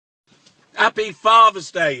Happy Father's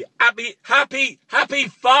Day. Happy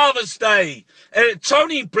Father's Day.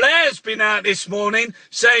 Tony Blair's been out this morning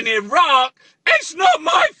saying Iraq, it's not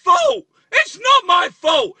my fault. It's not my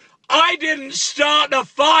fault. I didn't start the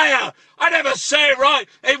fire. I never say it right.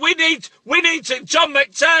 Hey, we need to, John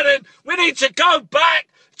McTernan, we need to go back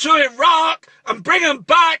to Iraq and bring them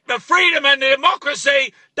back the freedom and the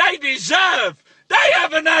democracy they deserve. They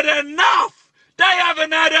haven't had enough. They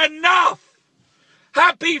haven't had enough.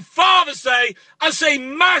 Happy Father's Day. I see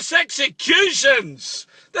mass executions.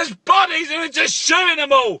 There's bodies and we're just shooting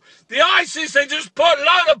them all. The ISIS, they just put a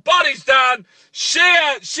load of bodies down.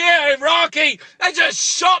 Shia, Iraqi, they just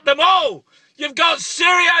shot them all. You've got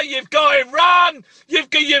Syria, you've got Iran, you've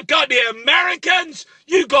got the Americans,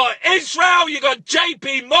 you've got Israel, you've got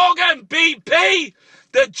JP Morgan, BP,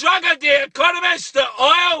 the drug of the economists, the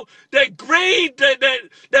oil, the greed,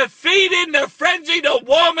 the feeding, the frenzy, the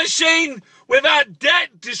war machine. Without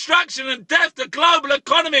debt, destruction and death, the global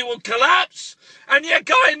economy will collapse. And you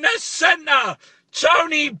got in the centre,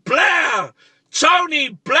 Tony Blair, the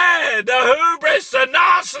hubris, the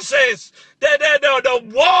narcissist, the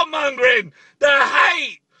warmongering, the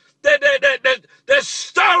hate, the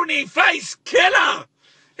stony-faced killer.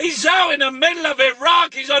 He's out in the middle of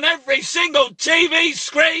Iraq. He's on every single TV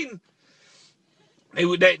screen.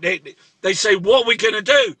 They say, what are we going to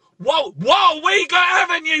do? What are we going?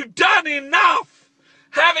 Haven't you done enough?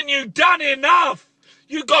 Haven't you done enough?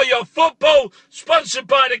 You got your football sponsored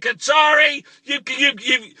by the Qatari.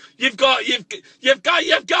 You've got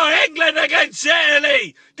England against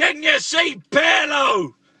Italy. Didn't you see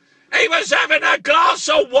Pirlo? He was having a glass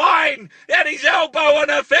of wine. He had his elbow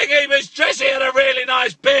on a thing. He was dressing in a really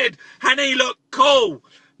nice beard, and he looked cool.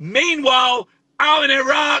 Meanwhile, out in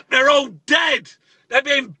Iraq, they're all dead. They've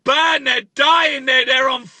been burned. They're dying. They're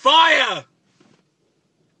on fire.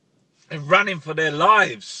 They're running for their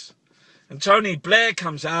lives. And Tony Blair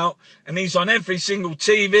comes out, and he's on every single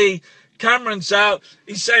TV. Cameron's out.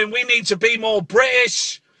 He's saying we need to be more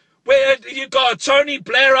British. You've got a Tony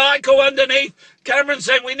Blair article underneath. Cameron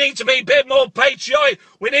saying we need to be a bit more patriotic.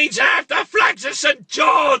 We need to have the flags of St.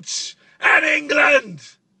 George and England.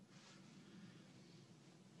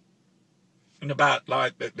 And about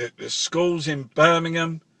like the schools in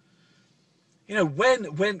Birmingham. You know,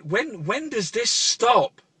 when does this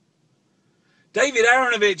stop? David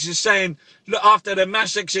Aronovich is saying, look, after the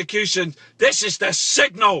mass execution, this is the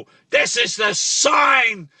signal, this is the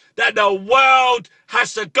sign that the world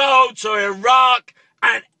has to go to Iraq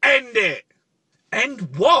and end it.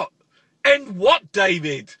 End what? End what,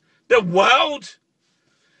 David? The world?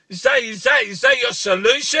 Is that your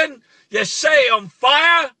solution? You set it on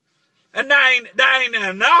fire? And that ain't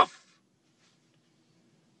enough?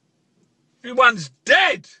 Everyone's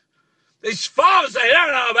dead. These fathers they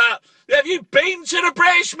don't know about. Have you been to the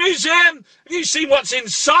British Museum? Have you seen what's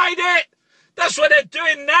inside it? That's what they're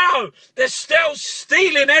doing now. They're still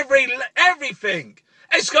stealing everything.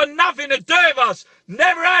 It's got nothing to do with us.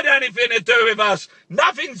 Never had anything to do with us.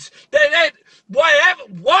 Nothing's...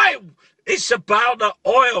 Why? It's about the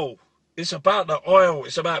oil. It's about the oil.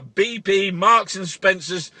 It's about BP, Marks and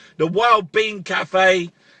Spencer's, the Wild Bean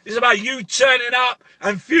Cafe. It's about you turning up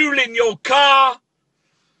and fueling your car.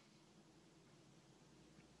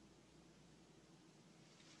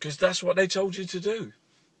 Because that's what they told you to do.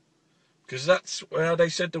 Because that's how they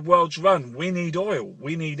said the world's run. We need oil.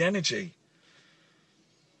 We need energy.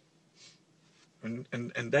 And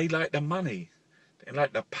they like the money. They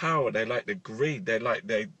like the power. They like the greed. They like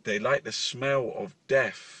the smell of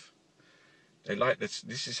death. They like this.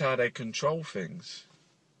 This is how they control things.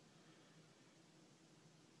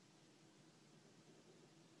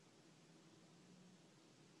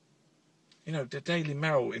 You know, the Daily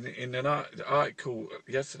Mail, in an article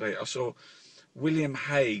yesterday, I saw William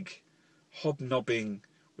Hague hobnobbing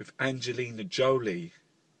with Angelina Jolie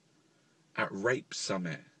at Rape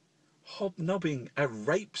Summit. Hobnobbing at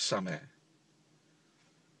Rape Summit.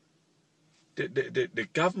 The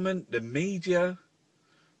government, the media,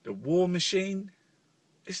 the war machine,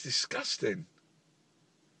 it's disgusting.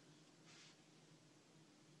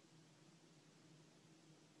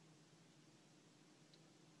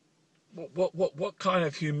 What kind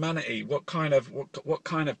of humanity, what kind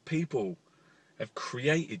of people have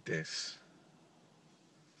created this?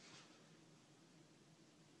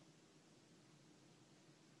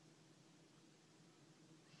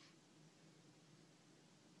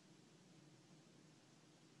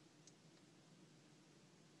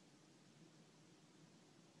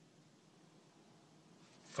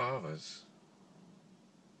 Fathers,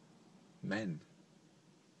 men.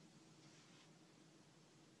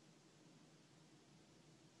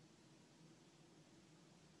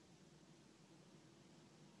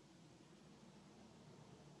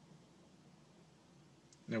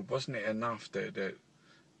 wasn't it enough that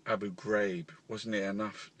Abu Ghraib? Wasn't it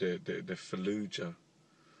enough the Fallujah?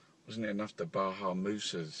 Wasn't it enough the Baha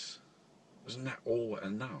Musas? Wasn't that all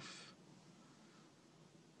enough?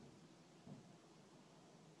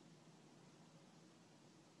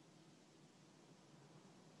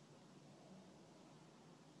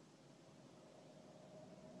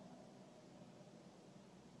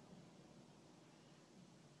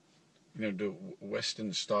 The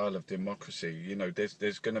Western style of democracy,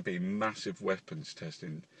 there's going to be massive weapons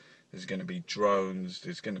testing. There's going to be drones.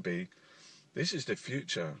 There's going to be. This is the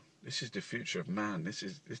future. This is the future of man. This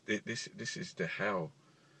is the hell.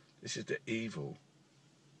 This is the evil.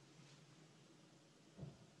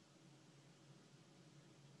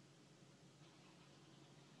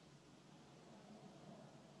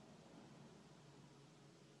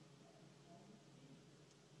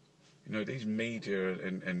 These media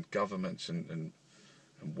and governments and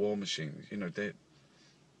war machines,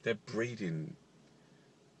 they're breeding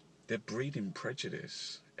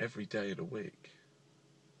prejudice every day of the week.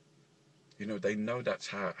 They know that's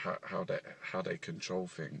how they control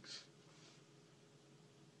things.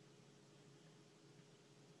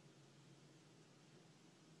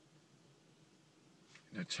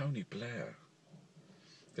 Tony Blair,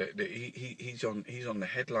 he's on the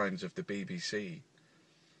headlines of the BBC.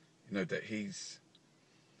 That he's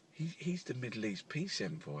the Middle East peace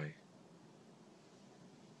envoy.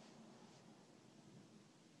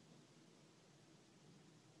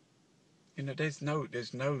 There's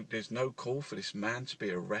no call for this man to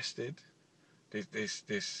be arrested. The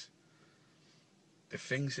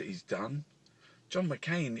things that he's done. John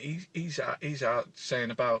McCain, he's out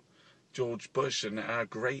saying about George Bush and how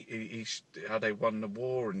great how they won the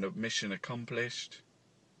war and the mission accomplished.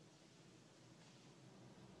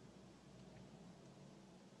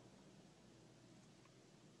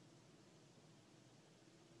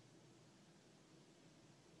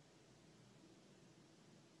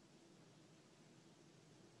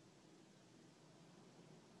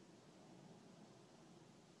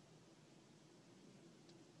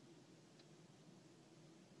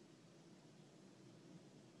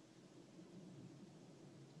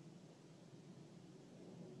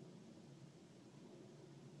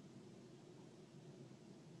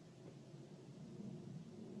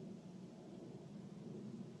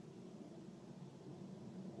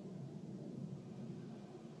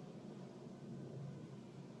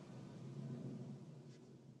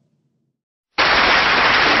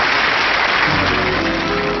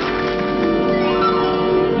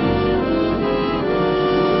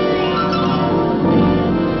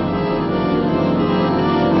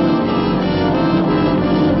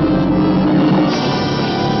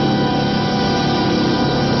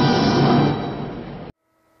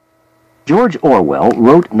 George Orwell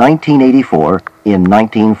wrote 1984 in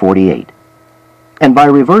 1948, and by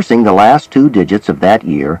reversing the last 2 digits of that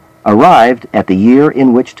year, arrived at the year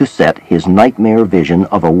in which to set his nightmare vision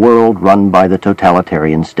of a world run by the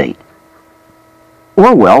totalitarian state.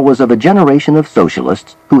 Orwell was of a generation of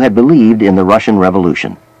socialists who had believed in the Russian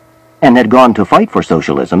Revolution, and had gone to fight for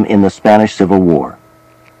socialism in the Spanish Civil War,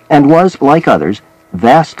 and was, like others,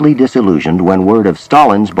 vastly disillusioned when word of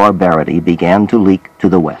Stalin's barbarity began to leak to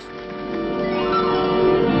the West.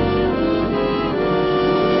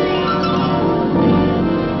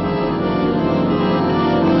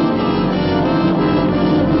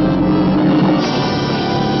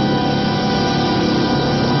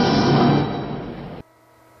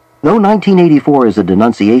 Though 1984 is a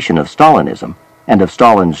denunciation of Stalinism and of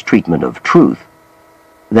Stalin's treatment of truth,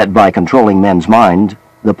 that by controlling men's minds,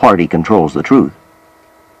 the party controls the truth,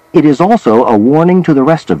 it is also a warning to the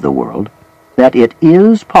rest of the world that it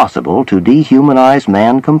is possible to dehumanize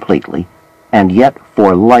man completely and yet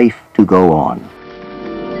for life to go on.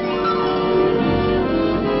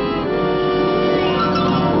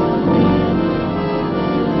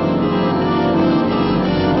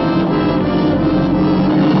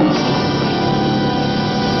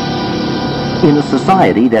 In a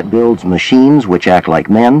society that builds machines which act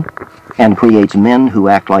like men, and creates men who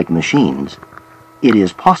act like machines, it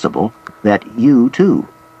is possible that you, too,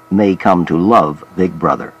 may come to love Big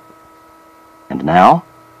Brother. And now,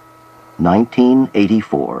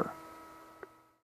 1984.